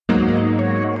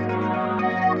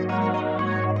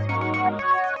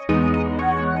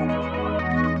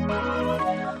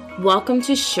Welcome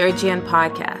to Sure Jan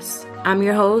Podcast. I'm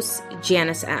your host,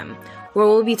 Janice M., where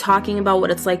we'll be talking about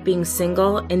what it's like being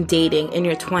single and dating in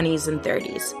your 20s and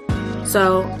 30s.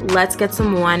 So let's get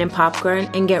some wine and popcorn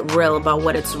and get real about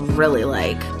what it's really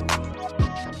like.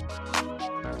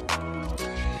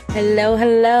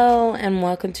 Hello, and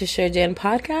welcome to Sure Jan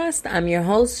Podcast. I'm your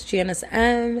host, Janice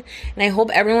M., and I hope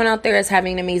everyone out there is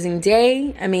having an amazing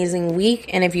day, amazing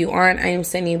week, and if you aren't, I am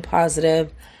sending you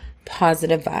positive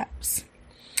vibes.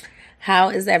 How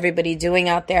is everybody doing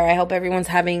out there? I hope everyone's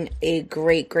having a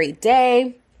great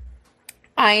day.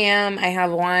 I am. I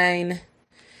have wine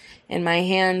in my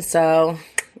hand, so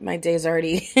my day's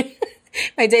already,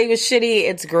 my day was shitty.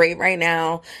 It's great right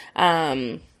now.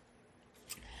 I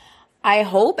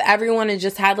hope everyone has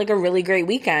just had like a really great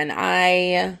weekend.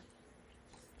 I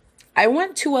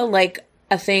went to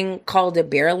a thing called the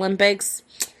Beer Olympics.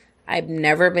 I've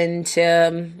never been to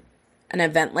an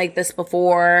event like this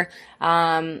before.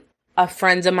 A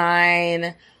friend of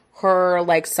mine, her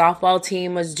softball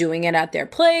team was doing it at their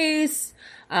place.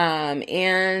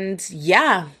 And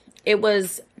yeah, it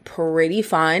was pretty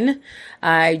fun.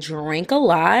 I drank a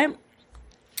lot.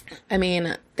 I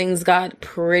mean, things got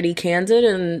pretty candid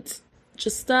and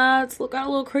just got a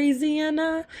little crazy,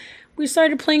 and we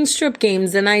started playing strip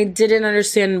games, and I didn't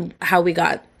understand how we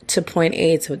got to point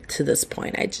A to this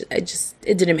point. I just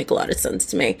it didn't make a lot of sense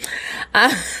to me.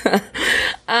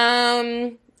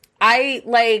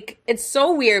 It's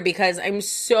so weird because I'm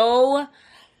so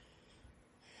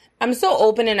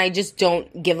open and I just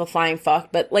don't give a flying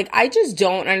fuck. But I just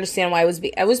don't understand why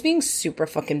I was being super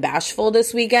fucking bashful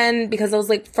this weekend, because I was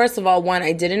like, first of all, one,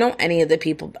 I didn't know any of the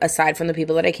people aside from the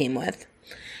people that I came with.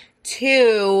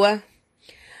 Two,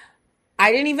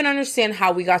 I didn't even understand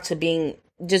how we got to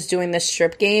just doing this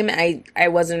strip game. I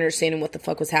wasn't understanding what the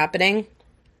fuck was happening.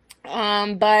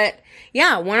 But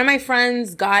yeah, one of my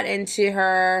friends got into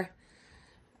her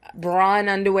bra and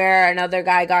underwear. Another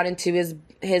guy got into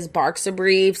his boxer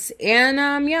briefs.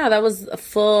 And, yeah, that was a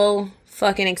full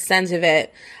fucking extent of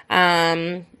it.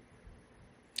 I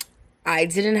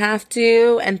didn't have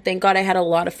to. And thank God I had a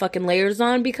lot of fucking layers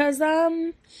on because,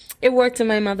 it worked in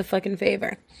my motherfucking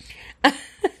favor.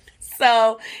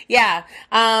 So, yeah,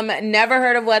 never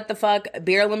heard of what the fuck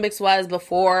Beer Olympics was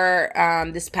before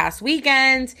this past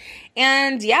weekend.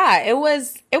 And yeah, it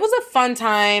was a fun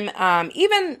time.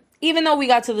 Even though we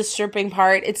got to the stripping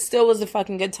part, it still was a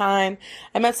fucking good time.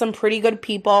 I met some pretty good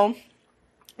people,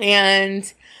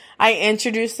 and I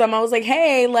introduced them. I was like,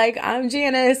 hey, I'm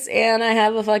Janice, and I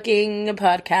have a fucking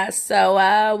podcast.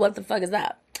 So, what the fuck is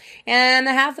that? And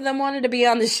half of them wanted to be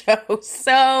on the show.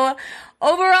 So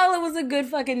overall, it was a good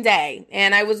fucking day.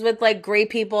 And I was with great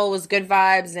people. It was good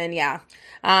vibes. And yeah.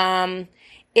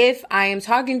 If I am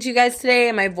talking to you guys today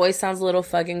and my voice sounds a little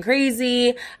fucking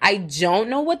crazy, I don't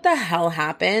know what the hell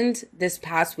happened this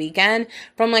past weekend.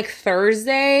 From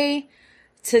Thursday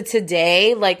to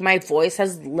today, my voice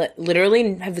has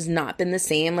literally has not been the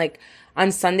same. On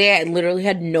Sunday, I literally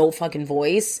had no fucking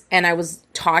voice, and when I was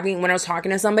talking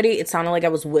to somebody, it sounded like I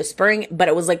was whispering, but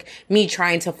it was me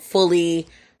trying to fully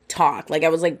talk. I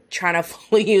was trying to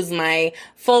fully use my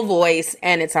full voice,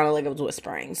 and it sounded like I was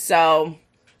whispering. So,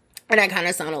 and I kind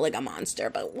of sounded like a monster,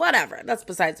 but whatever. That's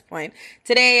besides the point.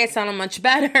 Today, I sounded much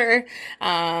better.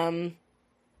 And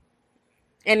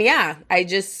yeah,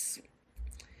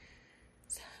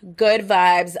 good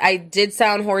vibes. I did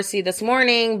sound horsey this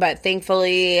morning, but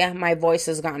thankfully my voice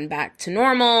has gotten back to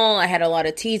normal. I had a lot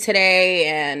of tea today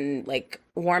and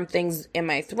warm things in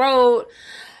my throat.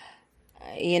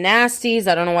 You nasties.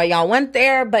 I don't know why y'all went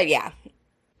there, but yeah,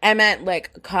 I meant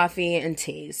coffee and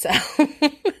tea. So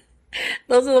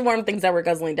those are the warm things that were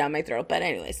guzzling down my throat. But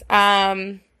anyways,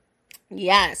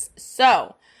 yes.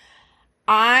 So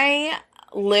I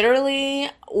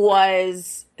literally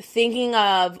was thinking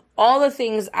of all the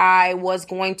things I was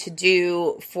going to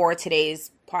do for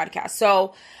today's podcast.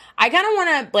 So I kind of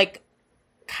want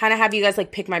to have you guys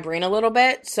pick my brain a little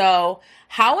bit. So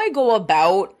how I go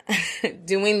about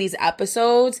doing these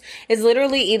episodes is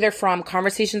literally either from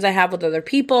conversations I have with other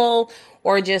people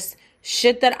or just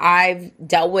shit that I've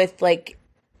dealt with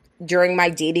during my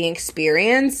dating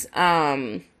experience.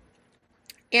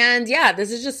 And yeah,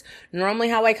 this is just normally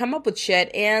how I come up with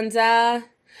shit. And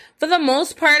for the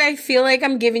most part, I feel like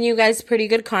I'm giving you guys pretty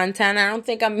good content. I don't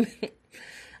think I'm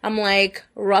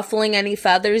ruffling any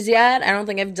feathers yet. I don't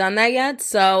think I've done that yet.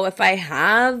 So if I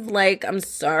have, I'm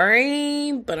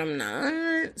sorry, but I'm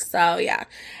not. So yeah.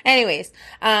 Anyways,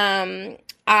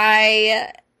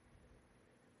 I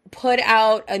put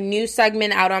out a new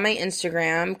segment out on my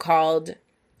Instagram called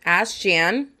Ask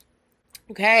Jan,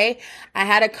 Okay, I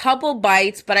had a couple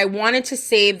bites, but I wanted to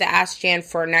save the Ask Jan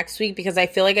for next week because I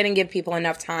feel like I didn't give people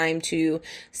enough time to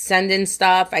send in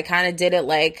stuff. I kind of did it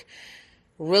like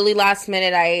really last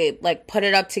minute. I like put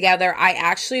it up together. I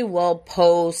actually will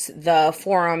post the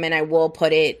forum and I will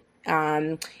put it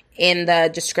in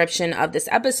the description of this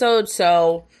episode.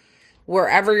 So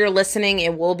wherever you're listening,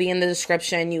 it will be in the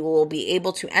description. You will be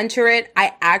able to enter it.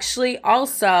 I actually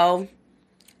also,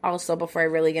 before I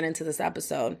really get into this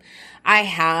episode, I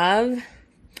have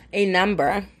a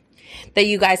number that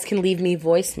you guys can leave me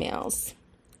voicemails.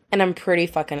 And I'm pretty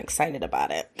fucking excited about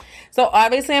it. So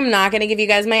obviously I'm not going to give you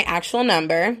guys my actual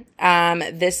number.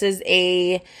 This is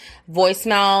a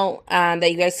voicemail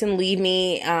that you guys can leave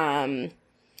me.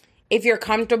 If you're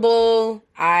comfortable,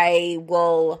 I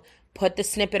will put the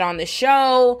snippet on the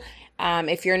show.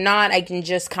 If you're not, I can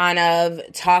just kind of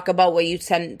talk about what you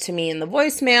sent to me in the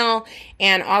voicemail.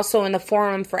 And also in the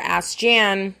forum for Ask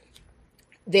Jan,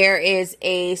 there is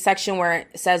a section where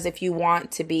it says if you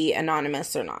want to be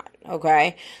anonymous or not.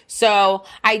 Okay. So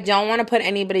I don't want to put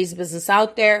anybody's business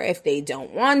out there if they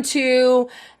don't want to.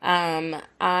 I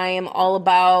am all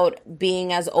about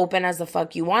being as open as the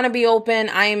fuck you want to be open.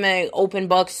 I am an open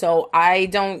book. So I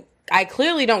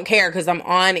clearly don't care because I'm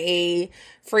on a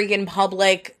freaking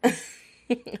public,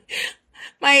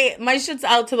 my shit's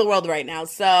out to the world right now.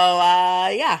 So,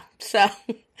 yeah, so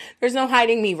there's no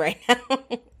hiding me right now.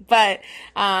 But,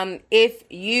 if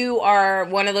you are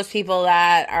one of those people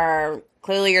that are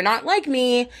clearly you're not like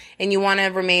me and you want to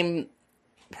remain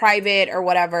private or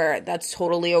whatever, that's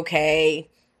totally okay.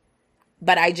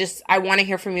 But I want to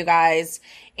hear from you guys.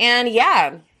 And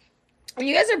yeah, and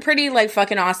you guys are pretty like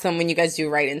fucking awesome when you guys do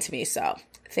write into me. So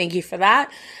thank you for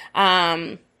that.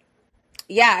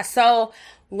 Yeah, so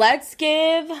let's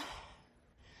give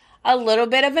a little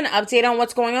bit of an update on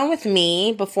what's going on with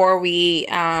me before we,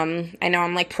 I know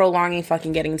I'm like prolonging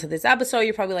fucking getting to this episode.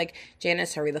 You're probably like,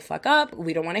 Janice, hurry the fuck up.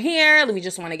 We don't want to hear. We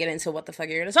just want to get into what the fuck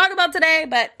you're going to talk about today.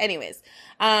 But anyways,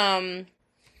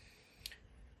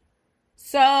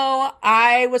 so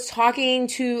I was talking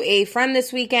to a friend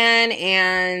this weekend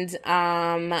and,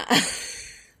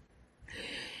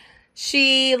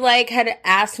 she like had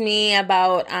asked me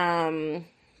about,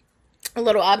 a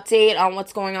little update on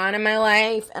what's going on in my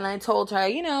life. And I told her,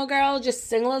 you know, girl, just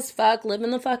single as fuck, living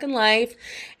the fucking life.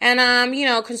 And, you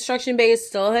know, construction base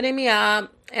still hitting me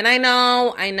up. And I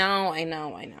know.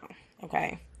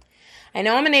 Okay. I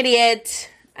know I'm an idiot.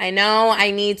 I know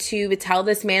I need to tell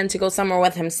this man to go somewhere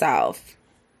with himself.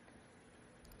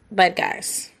 But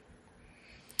guys,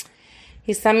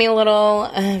 he sent me a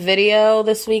little video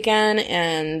this weekend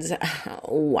and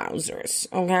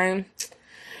wowzers. Okay.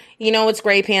 You know, it's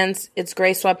gray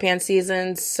sweatpants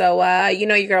season. So, you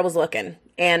know, your girl was looking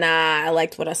and, I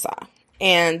liked what I saw.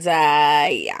 And,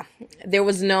 yeah, there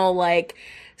was no like,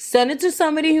 send it to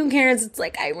somebody who cares. It's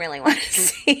like, I really want to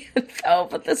see it though,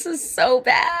 but this is so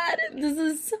bad. This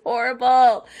is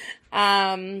horrible.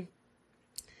 I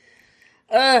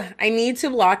need to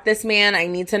block this man. I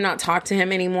need to not talk to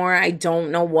him anymore. I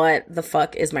don't know what the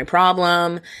fuck is my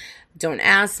problem. Don't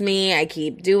ask me. I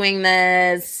keep doing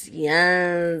this.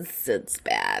 Yes, it's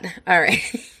bad. All right.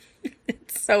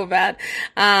 It's so bad.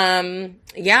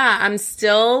 Yeah, I'm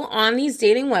still on these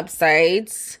dating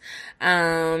websites.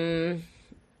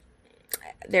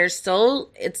 There's still,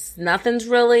 nothing's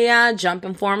really,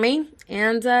 jumping for me.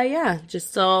 And, yeah,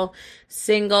 just still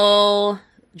single,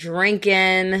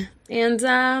 drinking,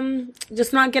 and,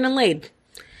 just not getting laid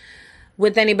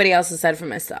with anybody else aside from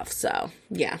myself. So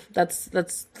yeah, that's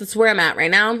where I'm at right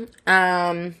now.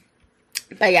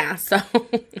 But yeah, so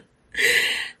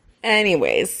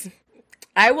anyways,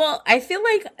 I feel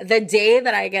like the day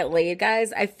that I get laid,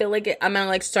 guys, I feel like I'm gonna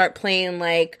like start playing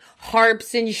like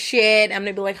harps and shit. I'm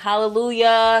gonna be like,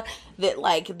 hallelujah, that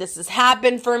like this has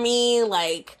happened for me.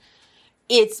 Like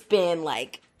it's been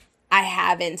like, I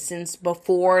haven't since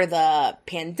before the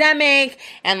pandemic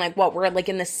and like what we're like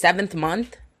in the 7th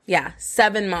month. Yeah,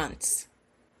 7 months.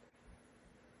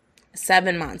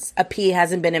 7 months. A P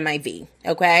hasn't been in my V,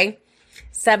 okay?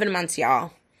 7 months,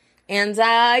 y'all. And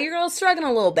your girl's struggling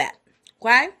a little bit,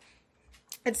 okay?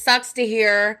 It sucks to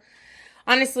hear.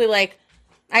 Honestly, like,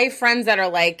 I have friends that are,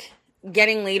 like,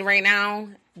 getting laid right now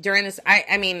during this.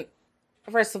 I mean,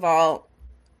 first of all,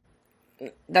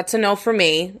 that's a no for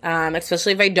me,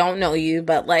 especially if I don't know you.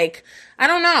 But, like, I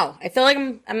don't know. I feel like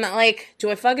I'm not, like, do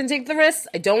I fucking take the risk?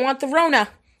 I don't want the Rona.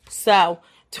 So,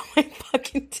 do I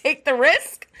fucking take the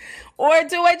risk? Or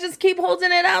do I just keep holding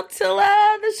it out till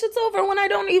this shit's over when I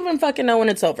don't even fucking know when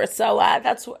it's over? So,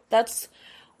 that's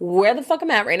where the fuck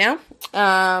I'm at right now.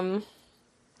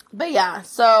 But yeah,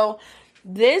 so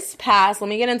let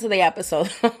me get into the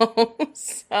episode.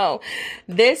 So,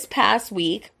 this past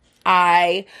week,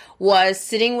 I was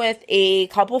sitting with a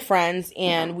couple friends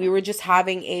and we were just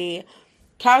having a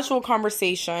casual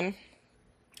conversation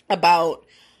about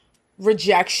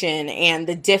rejection and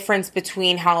the difference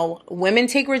between how women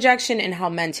take rejection and how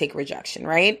men take rejection,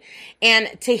 right? And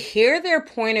to hear their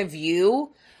point of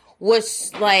view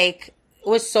was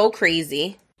so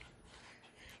crazy.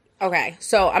 Okay,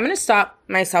 so I'm going to stop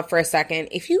myself for a second.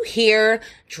 If you hear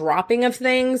dropping of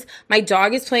things, my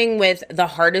dog is playing with the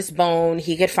hardest bone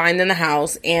he could find in the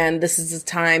house, and this is the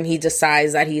time he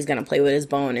decides that he's going to play with his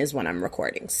bone is when I'm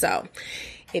recording. So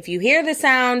if you hear the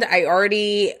sound, I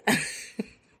already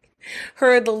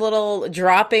heard the little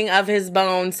dropping of his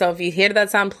bone. So if you hear that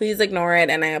sound, please ignore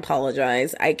it, and I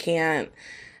apologize. I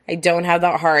don't have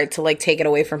the heart to take it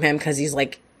away from him because he's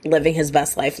living his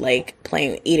best life,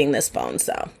 eating this bone.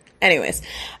 So anyways,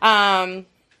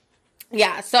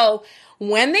 yeah, so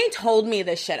when they told me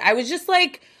this shit, I was just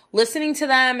listening to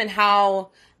them and how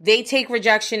they take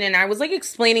rejection, and I was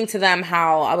explaining to them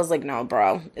how I was no,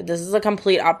 bro, this is a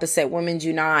complete opposite. Women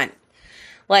do not,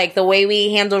 the way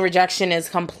we handle rejection is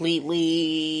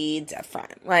completely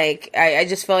different. I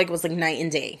just felt it was night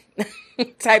and day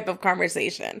type of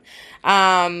conversation.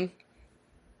 I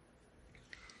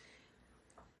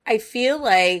feel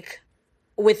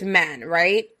with men,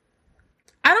 right?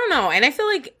 I don't know. And I feel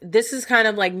this is kind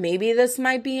of maybe this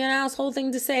might be an asshole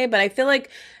thing to say, but I feel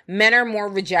men are more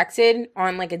rejected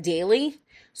on a daily.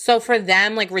 So for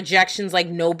them, rejection's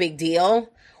no big deal.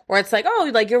 Or it's oh,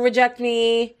 you'll reject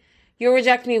me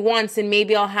once and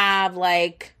maybe I'll have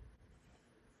a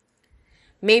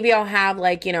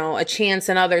chance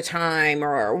another time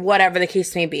or whatever the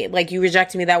case may be. You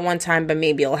rejected me that one time, but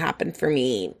maybe it'll happen for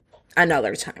me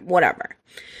another time, whatever.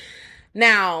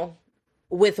 Now,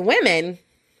 with women,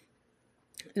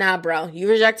 nah, bro, you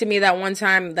rejected me that one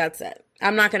time, that's it.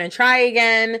 I'm not going to try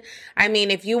again. I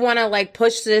mean, if you want to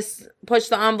push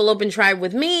the envelope and try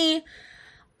with me,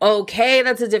 okay,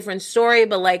 that's a different story.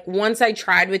 But once I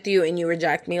tried with you and you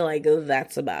reject me,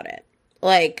 that's about it.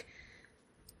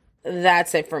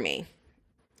 That's it for me.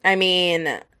 I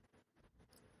mean,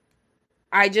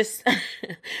 I just,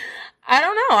 I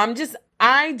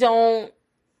don't know.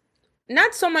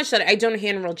 Not so much that I don't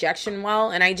handle rejection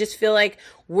well. And I just feel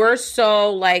we're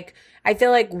so I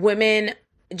feel women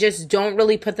just don't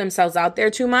really put themselves out there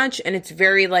too much. And it's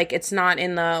very it's not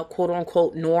in the quote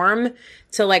unquote norm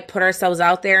to put ourselves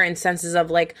out there in senses of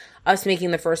us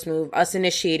making the first move, us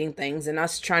initiating things and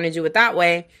us trying to do it that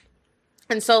way.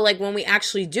 And so when we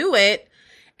actually do it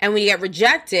and we get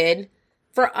rejected,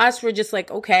 for us, we're just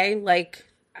okay,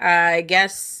 I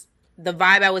guess the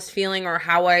vibe I was feeling or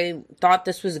how I thought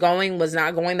this was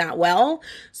not going that well.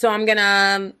 So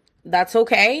that's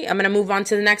okay. I'm going to move on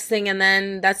to the next thing. And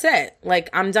then that's it.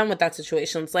 I'm done with that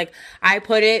situation. It's I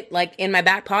put it in my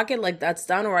back pocket, that's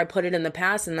done, or I put it in the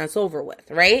past and that's over with.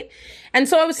 Right. And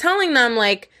so I was telling them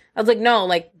I was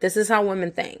no, this is how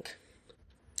women think.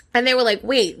 And they were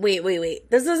wait.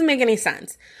 This doesn't make any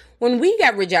sense. When we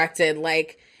get rejected,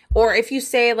 or if you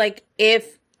say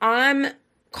if I'm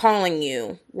calling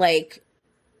you,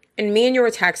 and me and you were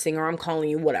texting, or I'm calling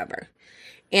you, whatever,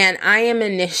 and I am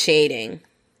initiating,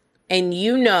 and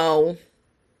you know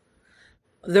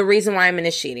the reason why I'm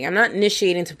initiating. I'm not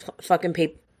initiating to fucking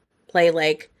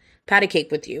play patty cake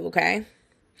with you, okay?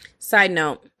 Side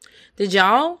note, did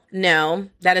y'all know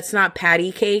that it's not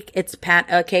patty cake, it's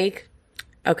pat cake?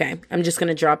 Okay, I'm just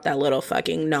gonna drop that little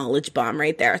fucking knowledge bomb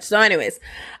right there. So anyways,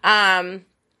 I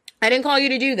didn't call you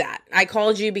to do that. I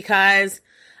called you because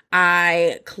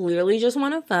I clearly just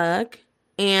want to fuck,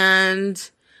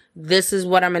 and this is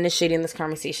what I'm initiating this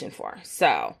conversation for.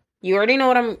 So you already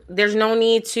know there's no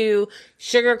need to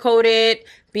sugarcoat it,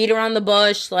 beat around the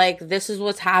bush. This is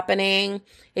what's happening.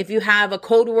 If you have a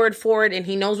code word for it and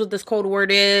he knows what this code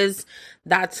word is,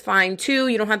 that's fine too.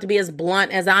 You don't have to be as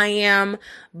blunt as I am.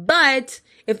 But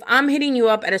if I'm hitting you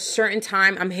up at a certain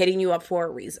time, I'm hitting you up for a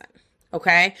reason.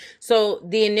 Okay. So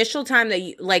the initial time that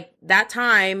you, that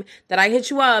time that I hit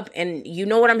you up and you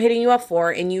know what I'm hitting you up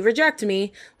for and you reject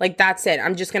me, that's it.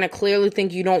 I'm just going to clearly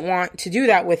think you don't want to do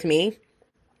that with me.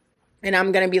 And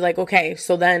I'm going to be okay,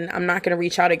 so then I'm not going to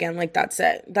reach out again. That's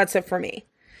it. That's it for me.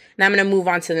 And I'm going to move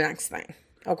on to the next thing.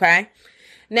 Okay.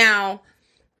 Now,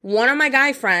 one of my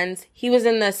guy friends, he was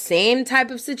in the same type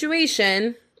of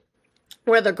situation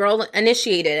where the girl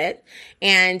initiated it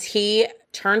and he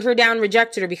turned her down,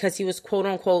 rejected her because he was quote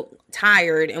unquote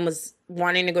tired and was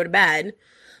wanting to go to bed.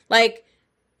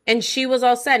 And she was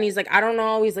all set and he's I don't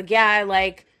know. He's yeah,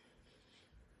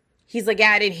 he's like,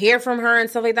 yeah, I didn't hear from her and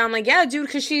stuff like that. I'm like, yeah, dude,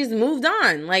 because she's moved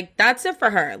on. Like, that's it for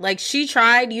her. Like, she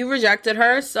tried, you rejected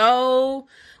her, so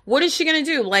what is she gonna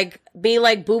do? Like, be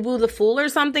like Boo-Boo the Fool or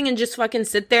something and just fucking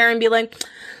sit there and be like,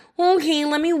 okay,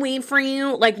 let me wait for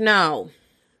you. Like, no.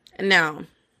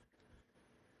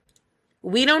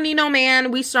 We don't need no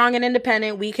man. We strong and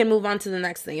independent. We can move on to the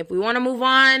next thing. If we want to move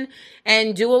on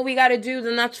and do what we got to do,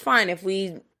 then that's fine.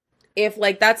 If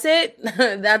like, that's it,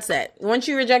 that's it. Once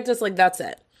you reject us, like, that's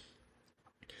it.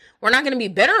 We're not going to be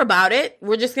bitter about it.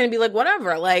 We're just going to be like,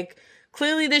 whatever. Like,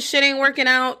 clearly this shit ain't working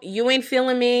out. You ain't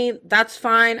feeling me. That's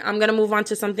fine. I'm going to move on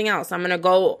to something else. I'm going to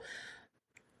go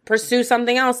pursue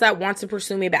something else that wants to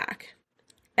pursue me back.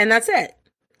 And that's it.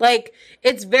 Like,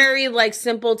 it's very, like,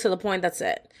 simple to the point. That's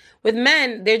it. With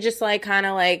men, they're just, like, kind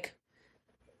of like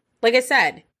I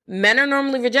said, men are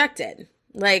normally rejected,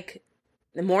 like,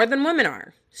 more than women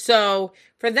are. So,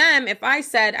 for them, if I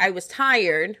said I was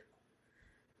tired,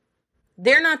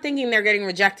 they're not thinking they're getting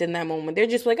rejected in that moment. They're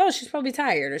just like, oh, she's probably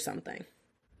tired or something.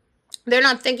 They're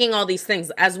not thinking all these things.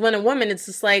 As when a woman, it's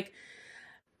just like,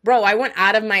 bro, I went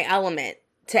out of my element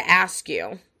to ask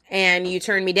you, and you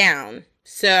turned me down.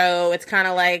 So, it's kind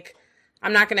of like,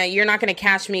 you're not gonna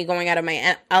catch me going out of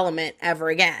my element ever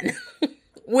again.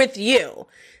 With you.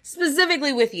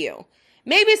 Specifically with you.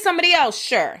 Maybe somebody else,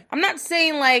 sure. I'm not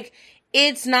saying, like,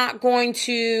 this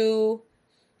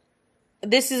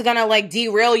is gonna, like,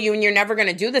 derail you and you're never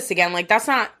gonna do this again. Like, that's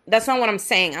not what I'm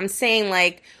saying. I'm saying,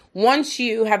 like, once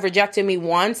you have rejected me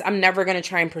once, I'm never gonna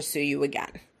try and pursue you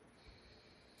again.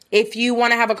 If you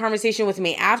want to have a conversation with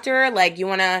me after, like,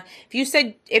 if you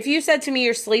said to me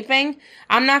you're sleeping,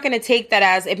 I'm not going to take that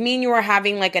as if me and you are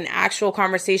having, like, an actual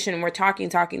conversation and we're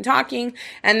talking,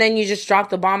 and then you just drop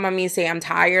the bomb on me and say I'm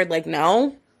tired. Like,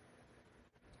 no.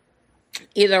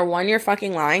 Either one, you're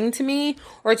fucking lying to me,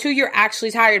 or two, you're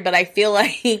actually tired. But I feel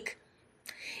like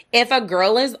if a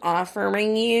girl is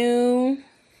offering you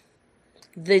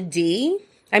the D,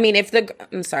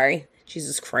 I'm sorry,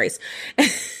 Jesus Christ.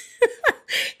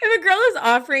 If a girl is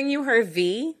offering you her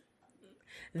V,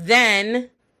 then,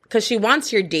 because she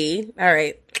wants your D, all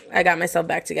right, I got myself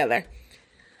back together.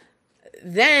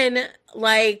 Then,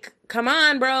 like, come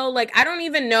on, bro. Like, I don't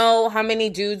even know how many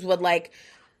dudes would, like,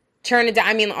 turn it down.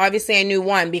 I mean, obviously I knew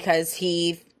one because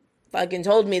he fucking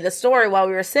told me the story while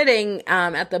we were sitting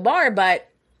at the bar, but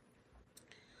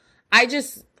I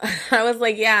was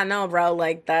like, yeah, no, bro,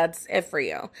 like, that's it for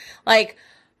you. Like,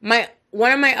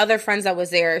 one of my other friends that was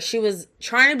there, she was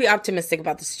trying to be optimistic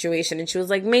about the situation. And she was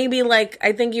like, maybe, like,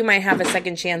 I think you might have a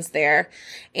second chance there.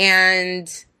 And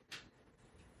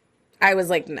I was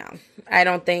like, no, I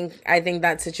think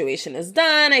that situation is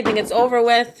done. I think it's over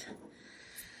with.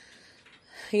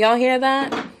 Y'all hear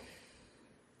that?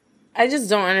 I just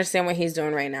don't understand what he's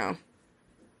doing right now.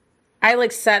 I,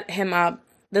 like, set him up.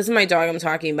 This is my dog I'm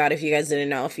talking about, if you guys didn't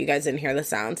know, if you guys didn't hear the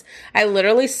sounds. I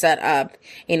literally set up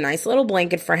a nice little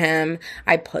blanket for him.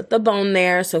 I put the bone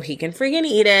there so he can freaking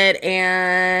eat it,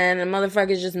 and the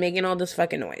motherfucker's just making all this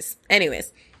fucking noise.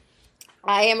 Anyways,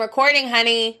 I am recording,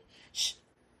 honey. Shh.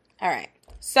 All right.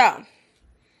 So,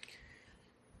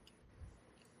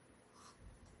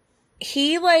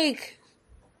 he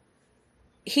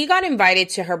got invited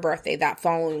to her birthday that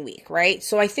following week, right?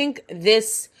 So I think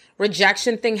this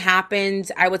rejection thing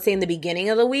happened, I would say, in the beginning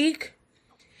of the week.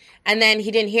 And then he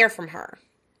didn't hear from her.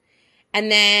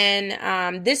 And then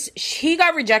he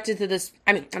got rejected to this,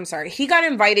 he got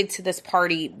invited to this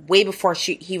party way before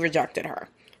he rejected her.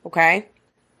 Okay?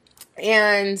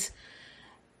 And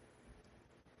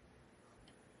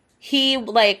he,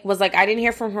 like, was like, I didn't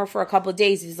hear from her for a couple of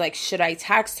days. He's like, should I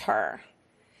text her?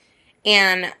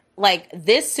 And, like,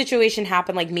 this situation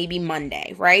happened, like, maybe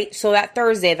Monday, right? So that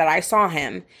Thursday that I saw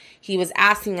him, he was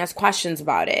asking us questions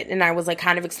about it. And I was, like,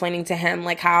 kind of explaining to him,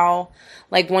 like, how,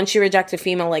 like, once you reject a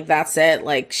female, like, that's it.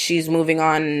 Like, she's moving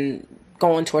on and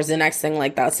going towards the next thing.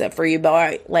 Like, that's it for you,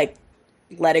 boy. Like,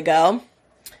 let it go.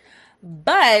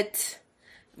 But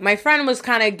my friend was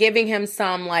kind of giving him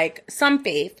some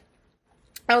faith.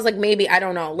 I was like, maybe, I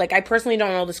don't know. Like, I personally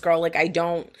don't know this girl. Like,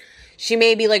 she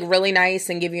may be, like, really nice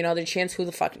and give you another chance. Who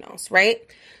the fuck knows, right?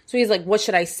 So he's like, what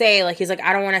should I say? Like, he's like,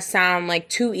 I don't want to sound, like,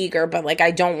 too eager, but, like,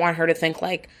 I don't want her to think,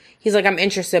 like, he's like, I'm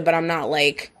interested, but I'm not,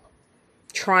 like,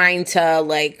 trying to,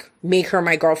 like, make her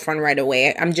my girlfriend right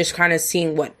away. I'm just kind of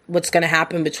seeing what's going to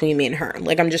happen between me and her.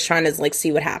 Like, I'm just trying to, like,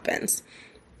 see what happens.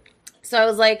 So I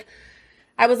was like,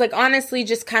 honestly,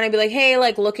 just kind of be like, hey,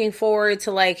 like, looking forward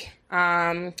to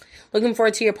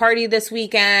your party this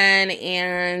weekend,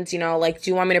 and, you know, like,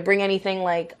 do you want me to bring anything?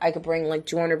 Like, I could bring, like,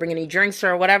 do you want to bring any drinks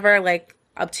or whatever? Like,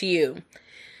 up to you.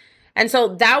 And so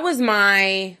that was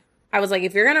I was like,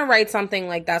 if you're going to write something,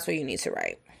 like, that's what you need to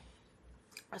write.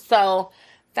 So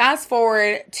fast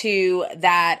forward to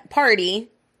that party,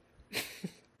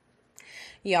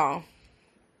 y'all.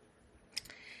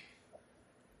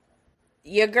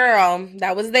 Your girl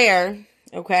that was there,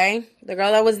 okay? The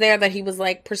girl that was there that he was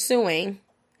like pursuing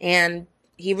and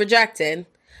he rejected.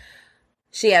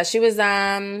 She was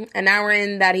an hour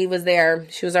in that he was there,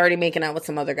 she was already making out with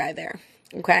some other guy there.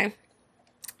 Okay?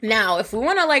 Now, if we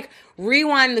want to like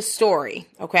rewind the story,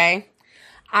 okay?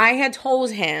 I had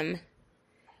told him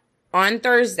on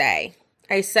Thursday,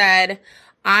 I said,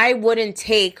 I wouldn't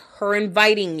take her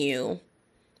inviting you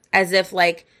as if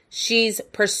like she's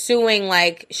pursuing,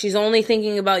 like she's only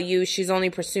thinking about you, she's only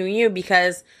pursuing you,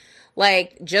 because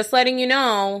like, just letting you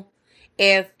know,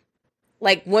 if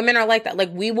like women are like that,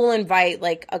 like we will invite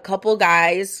like a couple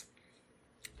guys.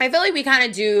 I feel like we kind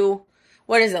of do,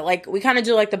 what is it? Like we kind of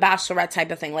do like the Bachelorette type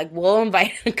of thing. Like we'll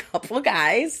invite a couple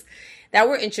guys that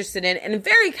we're interested in, and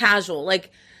very casual.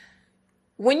 Like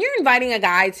when you're inviting a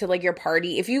guy to like your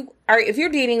party, if you're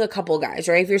dating a couple guys,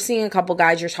 right? If you're seeing a couple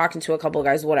guys, you're talking to a couple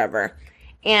guys, whatever,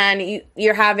 and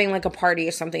you're having like a party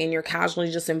or something and you're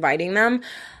casually just inviting them,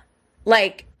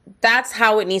 like that's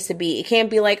how it needs to be. It can't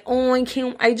be like, oh,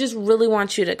 I just really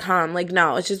want you to come. Like,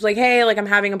 no, it's just like, hey, like I'm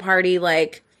having a party.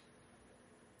 Like,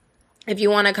 if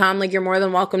you want to come, like you're more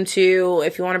than welcome to.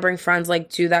 If you want to bring friends, like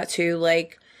do that too.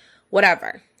 Like,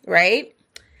 whatever, right?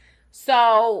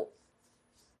 So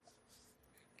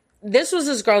this was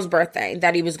this girl's birthday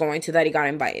that he was going to, that he got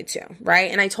invited to,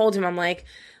 right? And I told him, I'm like,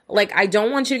 I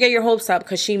don't want you to get your hopes up,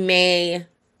 because she may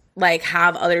like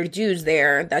have other dudes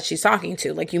there that she's talking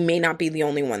to. Like you may not be the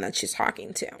only one that she's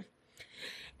talking to.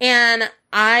 And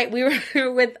we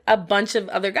were with a bunch of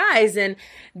other guys, and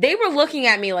they were looking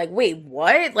at me like, wait,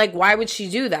 what? Like, why would she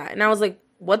do that? And I was like,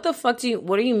 what the fuck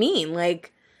what do you mean?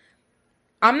 Like,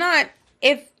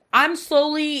 if I'm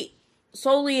slowly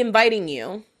inviting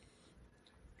you,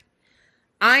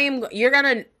 you're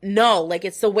gonna know, like,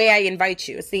 it's the way I invite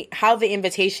you. It's how the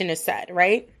invitation is said,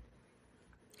 right?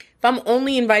 If I'm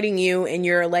only inviting you and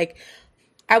you're like,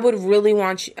 I really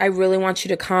want you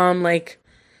to come, like,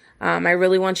 I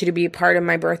really want you to be a part of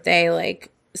my birthday,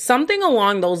 like something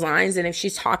along those lines. And if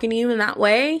she's talking to you in that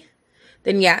way,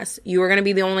 then yes, you are going to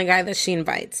be the only guy that she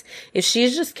invites. If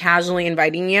she's just casually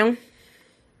inviting you,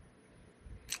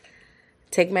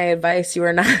 take my advice, you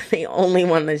are not the only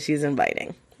one that she's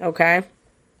inviting, okay?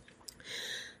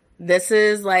 This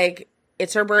is like,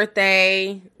 it's her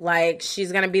birthday, like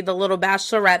she's going to be the little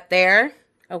bachelorette there,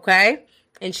 okay?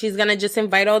 And she's going to just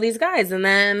invite all these guys. And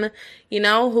then,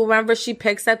 whoever she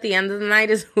picks at the end of the night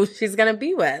is who she's going to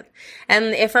be with.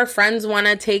 And if her friends want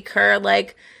to take her,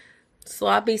 like,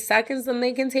 sloppy seconds, then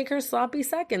they can take her sloppy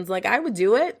seconds. Like, I would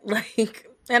do it. Like,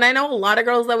 and I know a lot of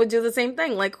girls that would do the same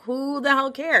thing. Like, who the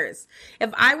hell cares?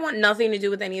 If I want nothing to do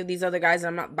with any of these other guys and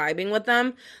I'm not vibing with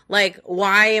them, like,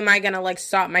 why am I going to, like,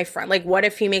 stop my friend? Like, what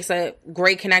if he makes a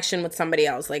great connection with somebody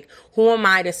else? Like, who am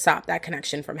I to stop that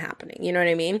connection from happening? You know what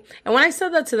I mean? And when I said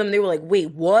that to them, they were like,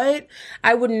 wait, what?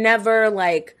 I would never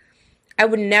invite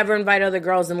other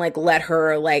girls and, like,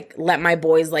 let my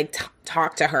boys, like,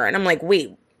 talk to her. And I'm like,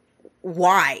 wait,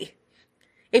 why?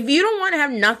 If you don't want to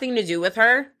have nothing to do with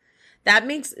her, that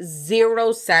makes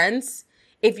zero sense.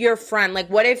 If your friend, like,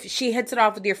 what if she hits it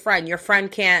off with your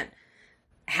friend can't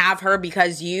have her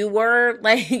because you were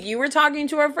talking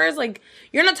to her first? Like,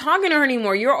 you're not talking to her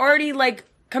anymore. You're already, like,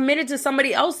 committed to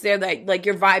somebody else there that, like,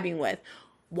 you're vibing with.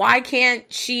 Why can't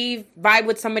she vibe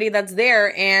with somebody that's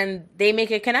there and they make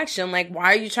a connection? Like,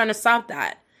 why are you trying to stop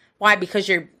that? Why? Because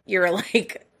you're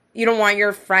like, you don't want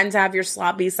your friend to have your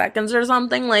sloppy seconds or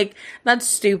something? Like, that's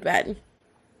stupid.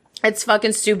 It's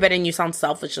fucking stupid, and you sound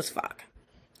selfish as fuck.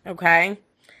 Okay?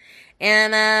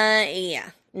 And,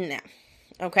 yeah. No.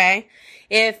 Okay?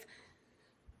 If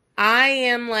I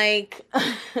am, like,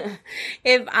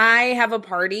 if I have a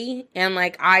party and,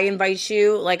 like, I invite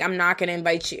you, like, I'm not gonna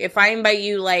invite you. If I invite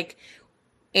you, like,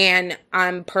 and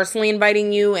I'm personally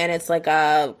inviting you, and it's, like,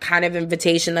 a kind of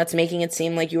invitation that's making it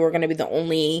seem like you are gonna be the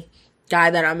only guy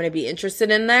that I'm gonna be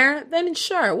interested in there, then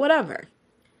sure, whatever.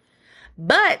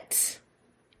 But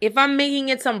if I'm making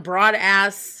it some broad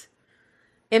ass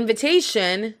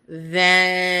invitation,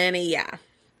 then yeah.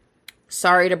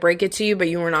 Sorry to break it to you, but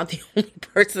you were not the only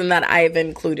person that I have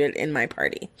included in my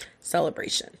party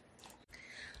celebration.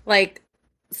 Like,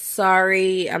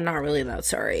 sorry, I'm not really that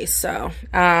sorry. So,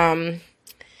 yeah,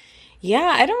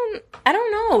 I don't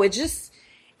know.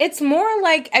 It's more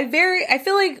like, I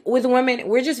feel like with women,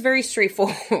 we're just very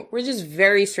straightforward. We're just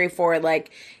very straightforward.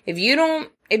 Like, if you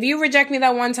reject me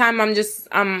that one time, I'm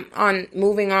on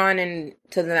moving on and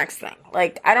to the next thing.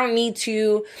 Like, I don't need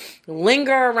to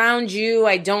linger around you.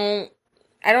 I don't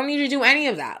I don't need to do any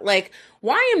of that. Like,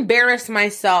 why embarrass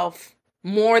myself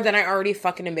more than I already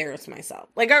fucking embarrassed myself?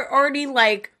 Like, I already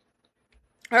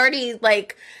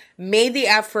made the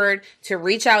effort to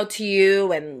reach out to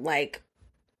you and like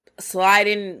slide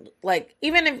in, like,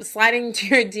 even if sliding to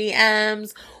your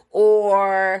DMs,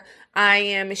 or I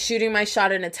am shooting my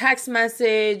shot in a text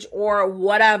message or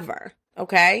whatever.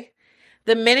 Okay.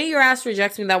 The minute your ass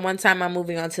rejects me that one time, I'm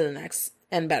moving on to the next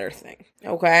and better thing.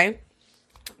 Okay.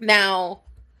 Now,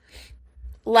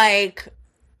 like,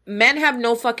 men have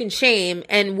no fucking shame,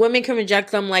 and women can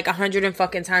reject them like 100 and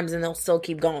fucking times and they'll still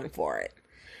keep going for it.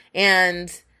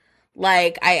 And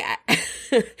like, I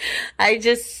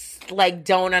just like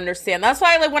don't understand. That's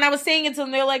why, like, when I was saying it to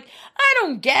them, they're like, I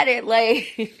don't get it.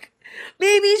 Like,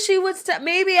 maybe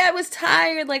maybe I was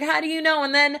tired. Like, how do you know?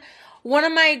 And then one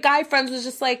of my guy friends was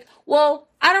just like, well,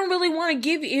 I don't really want to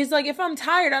give you. He's like, if I'm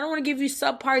tired, I don't want to give you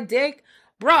subpar dick.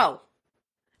 Bro,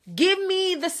 give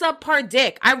me the subpar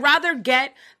dick. I'd rather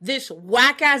get this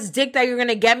whack-ass dick that you're going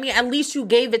to get me. At least you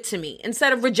gave it to me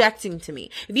instead of rejecting me.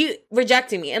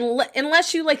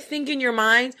 Unless you like think in your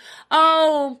mind,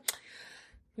 oh,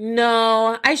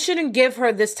 no, I shouldn't give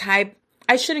her this type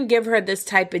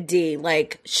of D.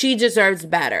 Like, she deserves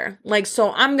better. Like,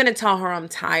 so I'm going to tell her I'm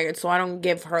tired so I don't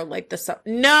give her like the sub.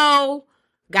 No,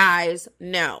 guys,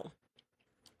 no.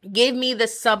 Give me the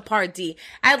subpar D.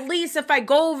 At least if I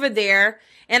go over there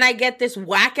and I get this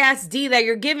whack-ass D that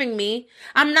you're giving me,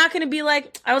 I'm not going to be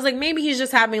like, I was like, maybe he's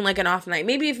just having like an off night.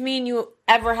 Maybe if me and you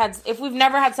if we've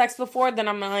never had sex before, then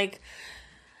I'm like,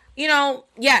 you know,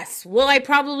 yes, will I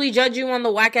probably judge you on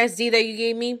the whack-ass D that you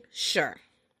gave me? Sure.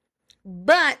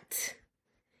 But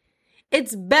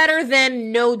it's better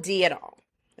than no D at all,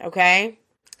 okay?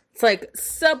 It's like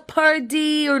subpar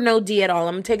D or no D at all.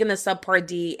 I'm taking the subpar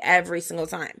D every single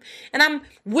time. And I'm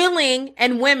willing,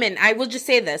 and women, I will just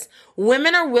say this,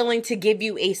 women are willing to give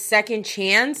you a second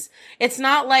chance. It's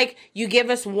not like you give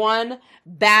us one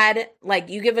bad, like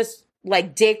you give us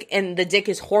like dick and the dick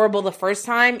is horrible the first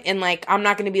time. And like, I'm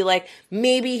not going to be like,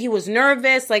 maybe he was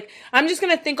nervous. Like, I'm just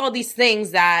going to think all these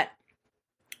things that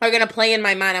are going to play in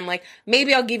my mind. I'm like,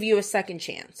 maybe I'll give you a second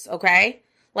chance. Okay.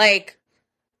 Like,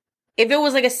 if it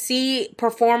was like a C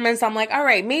performance, I'm like, all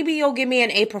right, maybe you'll give me an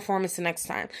A performance the next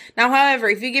time. Now, however,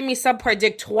 if you give me subpar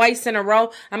dick twice in a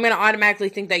row, I'm going to automatically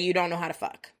think that you don't know how to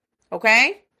fuck.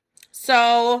 Okay?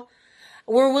 So,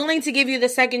 we're willing to give you the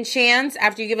second chance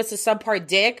after you give us a subpar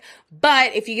dick.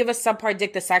 But if you give us subpar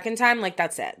dick the second time, like,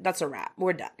 that's it. That's a wrap.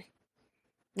 We're done.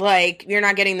 Like, you're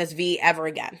not getting this V ever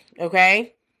again.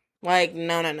 Okay? Like,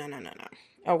 no.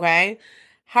 Okay?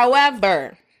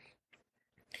 However,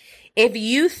 if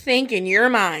you think in your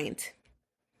mind,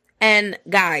 and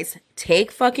guys,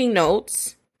 take fucking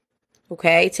notes,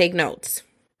 okay? Take notes.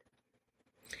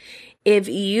 If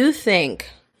you think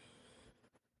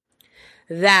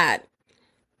that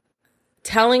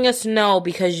telling us no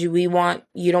because you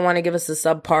don't want to give us a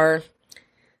subpar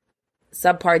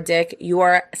dick, you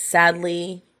are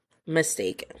sadly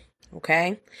mistaken,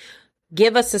 okay?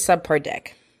 Give us a subpar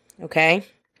dick, okay?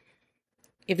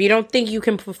 If you don't think you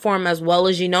can perform as well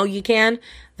as you know you can,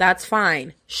 that's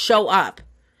fine. Show up.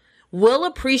 We'll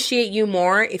appreciate you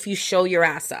more if you show your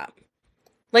ass up.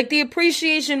 Like, the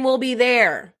appreciation will be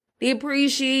there. The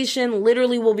appreciation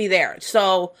literally will be there.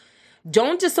 So,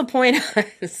 don't disappoint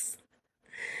us.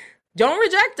 Don't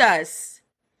reject us.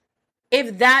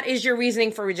 If that is your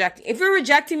reasoning for rejecting. If you're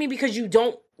rejecting me because you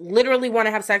don't literally want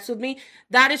to have sex with me,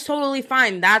 that is totally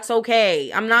fine. That's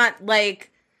okay. I'm not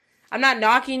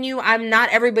knocking you. I'm not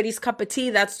everybody's cup of tea.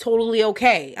 That's totally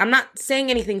okay. I'm not saying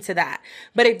anything to that.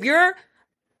 But if you're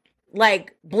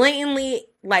like blatantly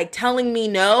like telling me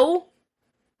no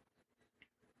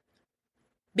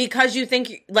because you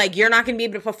think like you're not going to be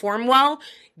able to perform well,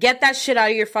 get that shit out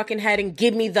of your fucking head and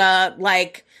give me the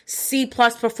like C+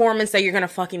 performance that you're going to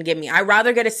fucking give me. I'd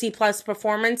rather get a C+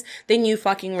 performance than you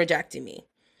fucking rejecting me.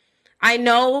 I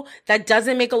know that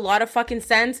doesn't make a lot of fucking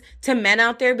sense to men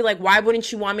out there. Be like, why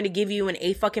wouldn't you want me to give you an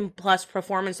A fucking plus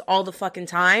performance all the fucking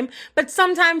time? But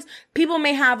sometimes people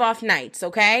may have off nights,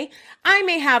 okay? I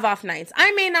may have off nights.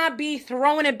 I may not be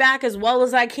throwing it back as well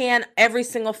as I can every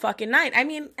single fucking night. I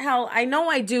mean, hell, I know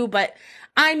I do, but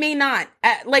I may not.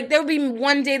 Like, there'll be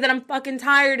one day that I'm fucking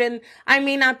tired and I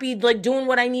may not be like doing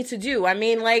what I need to do. I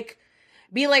mean, like,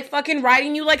 be like fucking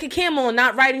riding you like a camel and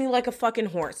not riding you like a fucking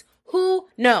horse. Who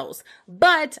knows?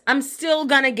 But I'm still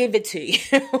gonna give it to you.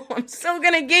 I'm still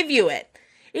gonna give you it.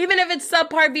 Even if it's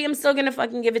subpar B, I'm still gonna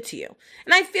fucking give it to you.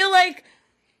 And I feel like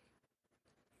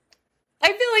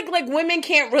women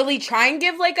can't really try and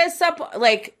give like a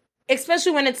like,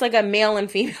 especially when it's like a male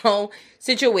and female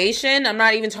situation. I'm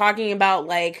not even talking about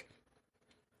like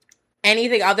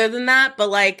anything other than that. But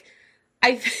like,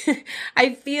 I,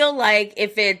 I feel like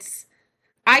if it's,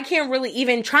 I can't really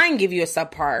even try and give you a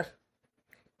subpar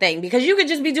thing because you could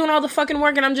just be doing all the fucking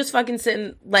work and I'm just fucking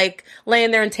sitting, like, laying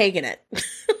there and taking it.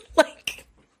 Like,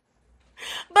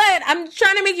 but I'm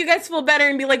trying to make you guys feel better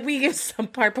and be like, we give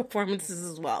subpar performances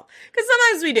as well. Because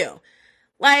sometimes we do.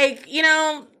 Like, you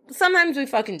know, sometimes we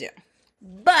fucking do.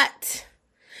 But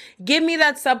give me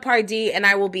that subpar D and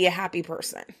I will be a happy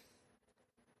person.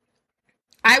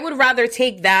 I would rather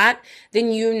take that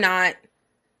than you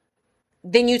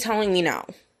telling me no.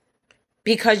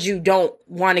 Because you don't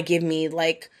want to give me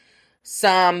like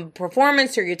some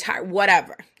performance or you're tired,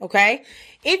 whatever. Okay.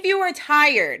 If you are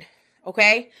tired,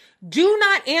 okay, do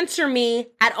not answer me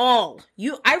at all.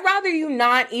 I'd rather you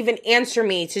not even answer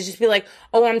me to just be like,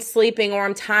 oh, I'm sleeping or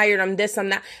I'm tired. I'm this, I'm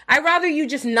that. I'd rather you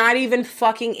just not even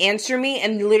fucking answer me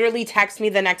and literally text me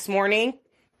the next morning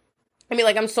and be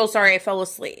like, I'm so sorry I fell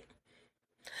asleep.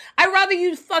 I'd rather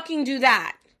you fucking do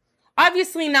that.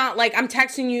 Obviously not like I'm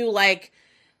texting you like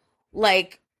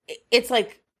it's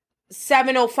like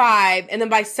 7:05 and then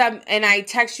by 7 and I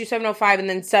text you 7:05 and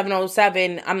then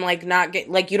 7:07 I'm like not get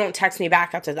like you don't text me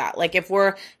back after that. Like if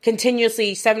we're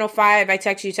continuously 7:05 I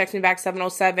text you text me back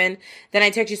 7:07 then I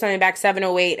text you something back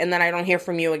 7:08 and then I don't hear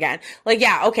from you again. Like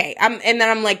yeah, okay. And then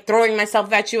I'm like throwing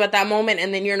myself at you at that moment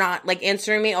and then you're not like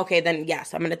answering me. Okay, then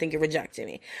yes, I'm going to think you're rejecting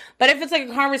me. But if it's like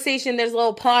a conversation there's a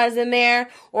little pause in there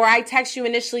or I text you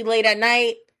initially late at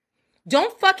night,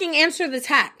 don't fucking answer the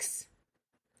text.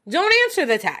 Don't answer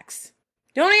the text.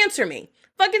 Don't answer me.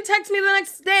 Fucking text me the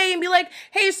next day and be like,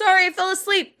 hey, sorry, I fell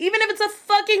asleep. Even if it's a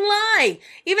fucking lie.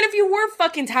 Even if you were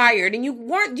fucking tired and you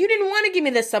didn't want to give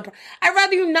me this support. I'd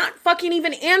rather you not fucking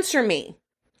even answer me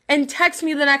and text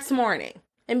me the next morning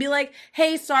and be like,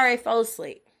 hey, sorry, I fell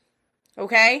asleep.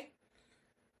 Okay?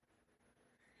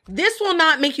 This will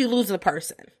not make you lose the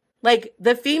person. Like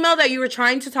the female that you were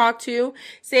trying to talk to,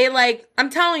 say like,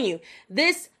 I'm telling you,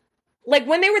 this, like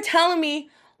when they were telling me,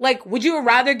 like, would you have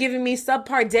rather given me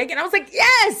subpar dick? And I was like,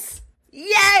 yes,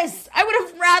 I would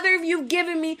have rather you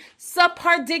given me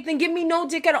subpar dick than give me no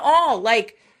dick at all.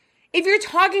 Like, if you're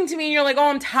talking to me and you're like, oh,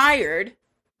 I'm tired.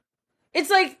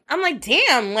 It's like, I'm like,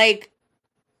 damn, like,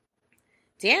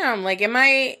 am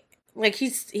I, like,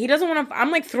 he doesn't want to,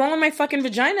 I'm like throwing my fucking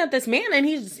vagina at this man and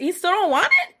he still don't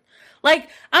want it? Like,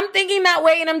 I'm thinking that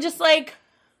way and I'm just like,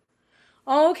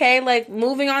 oh, okay, like,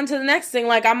 moving on to the next thing.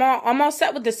 Like, I'm all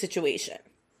set with this situation.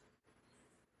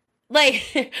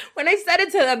 Like, when I said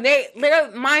it to them,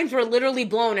 their minds were literally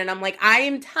blown. And I'm like, I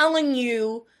am telling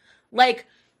you, like,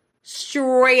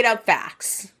 straight up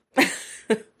facts.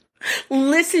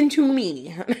 Listen to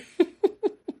me.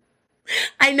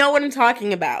 I know what I'm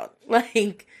talking about.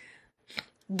 Like,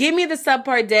 give me the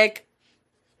subpar dick.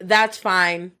 That's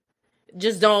fine.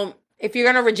 Just don't. If you're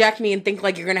going to reject me and think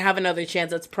like you're going to have another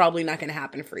chance, that's probably not going to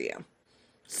happen for you.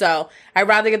 So, I'd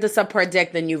rather get the subpar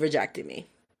dick than you rejecting me.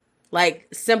 Like,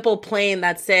 simple, plain,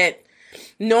 that's it.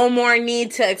 No more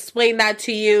need to explain that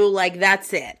to you. Like,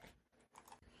 that's it.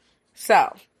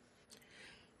 So,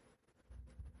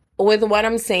 with what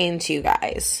I'm saying to you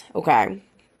guys, okay?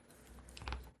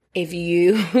 If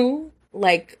you,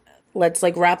 like, let's,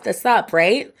 like, wrap this up,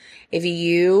 right? If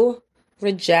you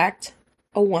reject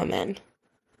a woman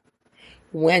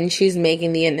when she's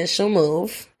making the initial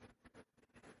move,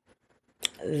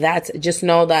 just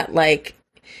know that, like,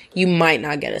 you might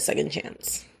not get a second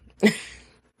chance.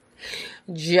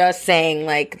 Just saying,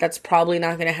 like, that's probably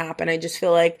not going to happen. I just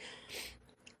feel like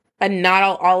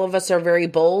not all of us are very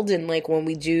bold. And, like, when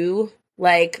we do,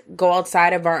 like, go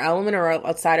outside of our element or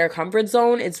outside our comfort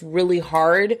zone, it's really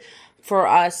hard for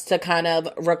us to kind of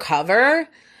recover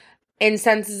in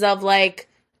senses of, like,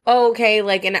 oh, okay,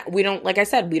 like, and we don't, like I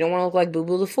said, we don't want to look like Boo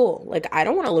Boo the Fool. Like, I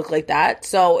don't want to look like that.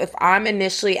 So if I'm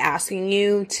initially asking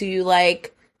you to,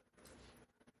 like,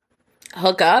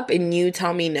 hook up and you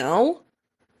tell me no,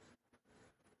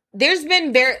 there's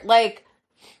been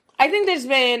I think there's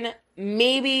been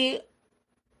maybe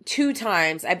 2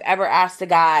 times I've ever asked a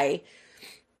guy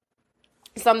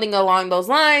something along those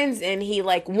lines, and he,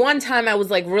 like, one time I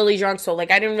was, like, really drunk, so, like,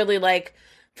 I didn't really, like,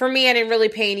 for me, I didn't really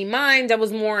pay any mind. I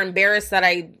was more embarrassed that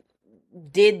I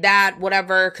did that,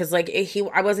 whatever, because, like,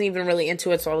 I wasn't even really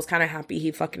into it, so I was kind of happy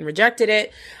he fucking rejected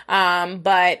it,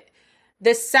 but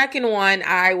the second one,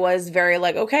 I was very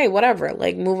like, okay, whatever,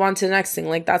 like, move on to the next thing.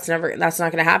 Like, that's not going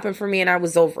to happen for me. And I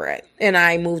was over it and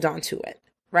I moved on to it.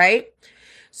 Right.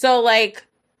 So, like,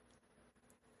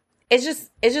 it's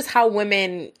just how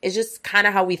women, it's just kind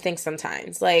of how we think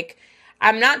sometimes. Like,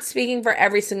 I'm not speaking for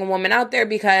every single woman out there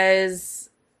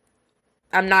because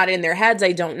I'm not in their heads.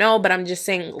 I don't know, but I'm just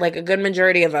saying, like, a good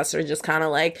majority of us are just kind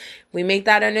of like, we make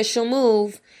that initial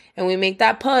move and we make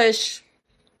that push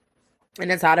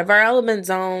and it's out of our element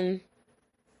zone,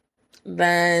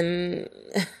 then,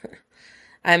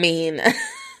 I mean,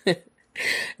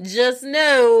 just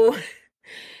know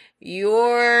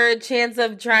your chance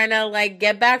of trying to, like,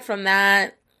 get back from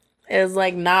that is,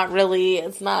 like, not really,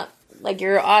 it's not, like,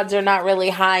 your odds are not really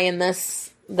high in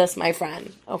this, my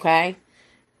friend, okay?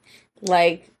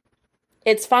 Like,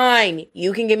 it's fine.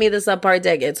 You can give me the subpar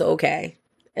dick. It's okay.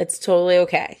 It's totally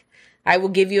okay. I will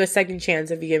give you a second chance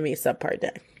if you give me a subpar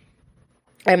dick.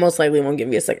 I most likely won't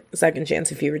give you a second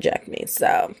chance if you reject me.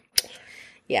 So,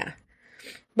 yeah.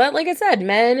 But like I said,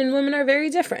 men and women are very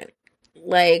different.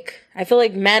 Like, I feel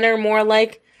like men are more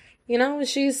like, you know,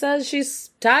 she says she's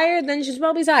tired, then she's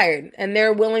probably tired. And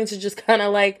they're willing to just kind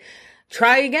of like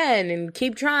try again and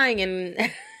keep trying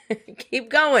and keep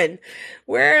going.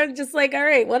 We're just like, all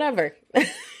right, whatever.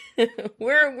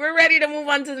 we're ready to move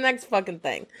on to the next fucking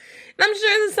thing. And I'm sure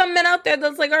there's some men out there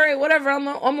that's like, all right, whatever, I'm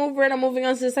over it, I'm moving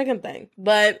on to the second thing.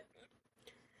 But,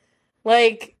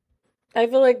 like, I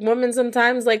feel like women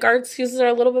sometimes, like, our excuses are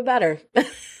a little bit better.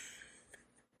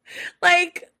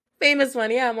 Like, famous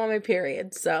one, yeah, I'm on my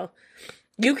period, so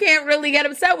you can't really get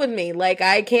upset with me. Like,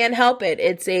 I can't help it.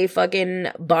 It's a fucking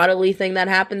bodily thing that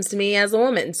happens to me as a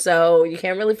woman, so you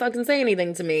can't really fucking say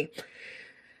anything to me.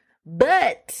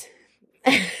 But,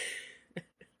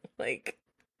 like,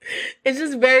 it's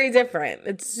just very different.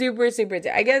 It's super, super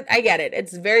different. I get it.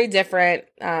 It's very different.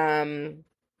 I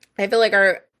feel like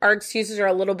our excuses are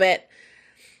a little bit,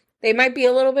 they might be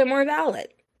a little bit more valid.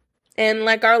 And,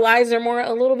 like, our lies are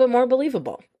a little bit more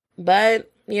believable.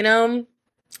 But, you know,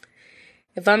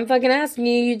 if I'm fucking asking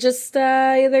you, you just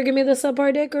either give me the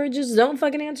subpar dick or just don't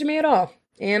fucking answer me at all.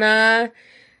 And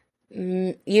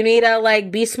you need to,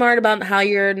 like, be smart about how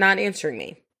you're not answering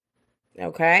me.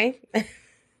 Okay?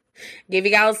 Gave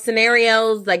you guys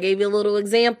scenarios. I gave you little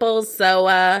examples.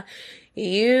 So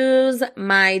use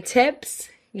my tips.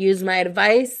 Use my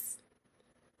advice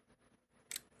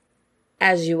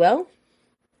as you will.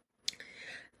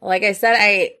 Like I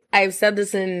said, I've said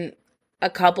this in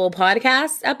a couple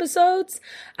podcast episodes.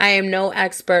 I am no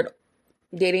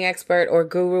dating expert or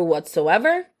guru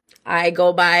whatsoever. I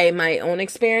go by my own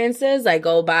experiences. I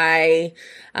go by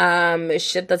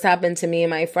shit that's happened to me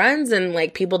and my friends and,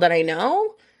 like, people that I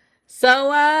know.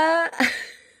 So,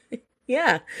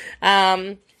 yeah.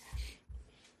 And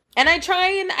I try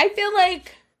and I feel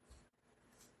like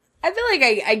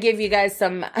I give you guys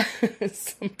some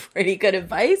some pretty good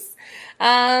advice.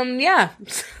 Yeah.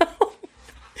 So,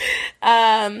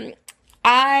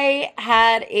 I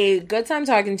had a good time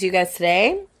talking to you guys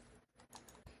today.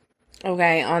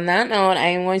 Okay, on that note, I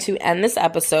am going to end this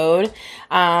episode.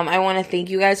 I want to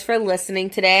thank you guys for listening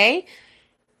today.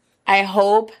 I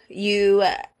hope you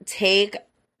take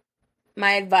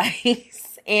my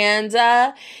advice and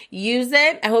use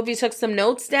it. I hope you took some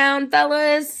notes down,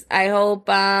 fellas. I hope,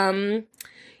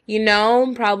 you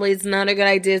know, probably it's not a good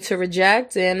idea to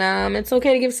reject. And it's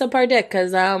okay to give subpar dick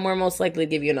because we're most likely to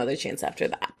give you another chance after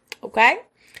that. Okay?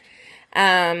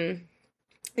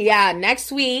 Yeah,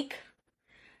 next week,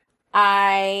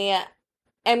 I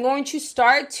am going to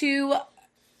start to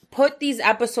put these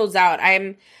episodes out.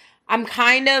 I'm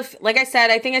kind of, like I said,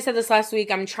 I think I said this last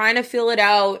week, I'm trying to feel it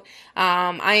out.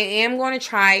 I am going to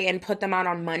try and put them out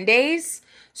on Mondays.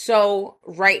 So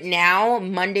right now,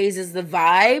 Mondays is the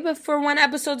vibe for when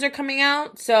episodes are coming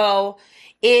out. So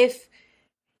if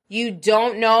you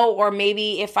don't know, or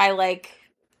maybe if I like,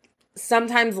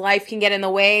 sometimes life can get in the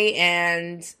way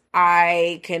and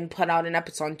I can put out an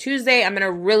episode on Tuesday. I'm going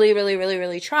to really, really, really,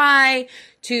 really try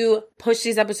to push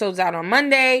these episodes out on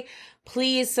Monday.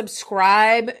 Please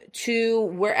subscribe to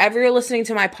wherever you're listening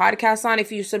to my podcast on.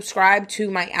 If you subscribe to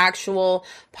my actual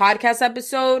podcast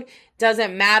episode,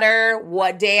 doesn't matter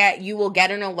what day you will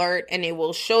get an alert and it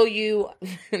will show you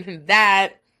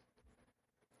that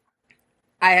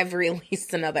I have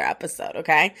released another episode,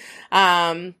 okay?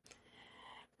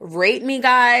 Rate me,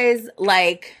 guys,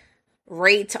 like,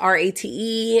 rate,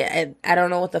 R-A-T-E. I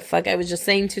don't know what the fuck I was just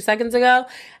saying 2 seconds ago,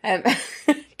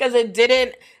 because it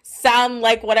didn't sound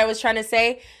like what I was trying to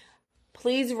say.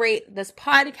 Please rate this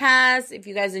podcast. If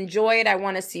you guys enjoy it, I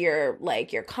want to see your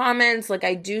comments. Like,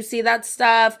 I do see that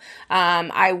stuff.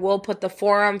 I will put the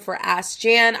forum for Ask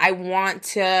Jan. I want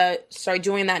to start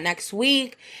doing that next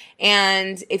week.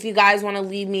 And if you guys want to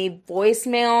leave me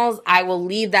voicemails, I will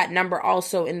leave that number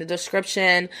also in the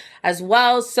description as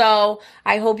well. So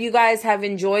I hope you guys have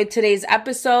enjoyed today's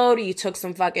episode. You took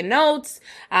some fucking notes.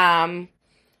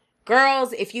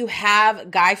 Girls, if you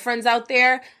have guy friends out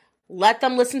there, let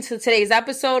them listen to today's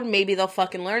episode. Maybe they'll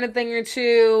fucking learn a thing or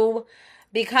two.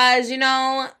 Because, you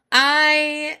know,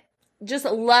 I just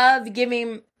love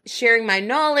sharing my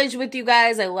knowledge with you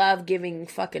guys. I love giving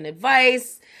fucking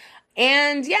advice.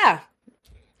 And yeah.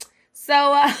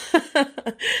 So,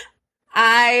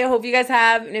 I hope you guys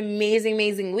have an amazing,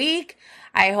 amazing week.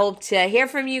 I hope to hear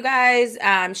from you guys.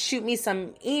 Shoot me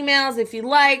some emails if you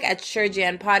like at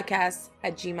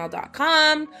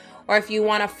surejanpodcast@gmail.com. Or if you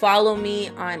want to follow me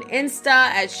on Insta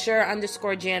at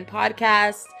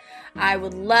sure_janpodcast. I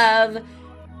would love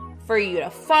for you to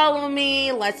follow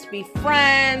me. Let's be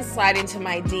friends. Slide into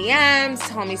my DMs.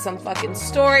 Tell me some fucking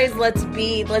stories. Let's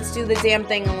do the damn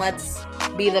thing and let's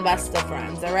be the best of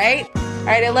friends. All right? All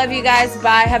right. I love you guys.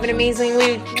 Bye. Have an amazing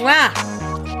week. Mwah.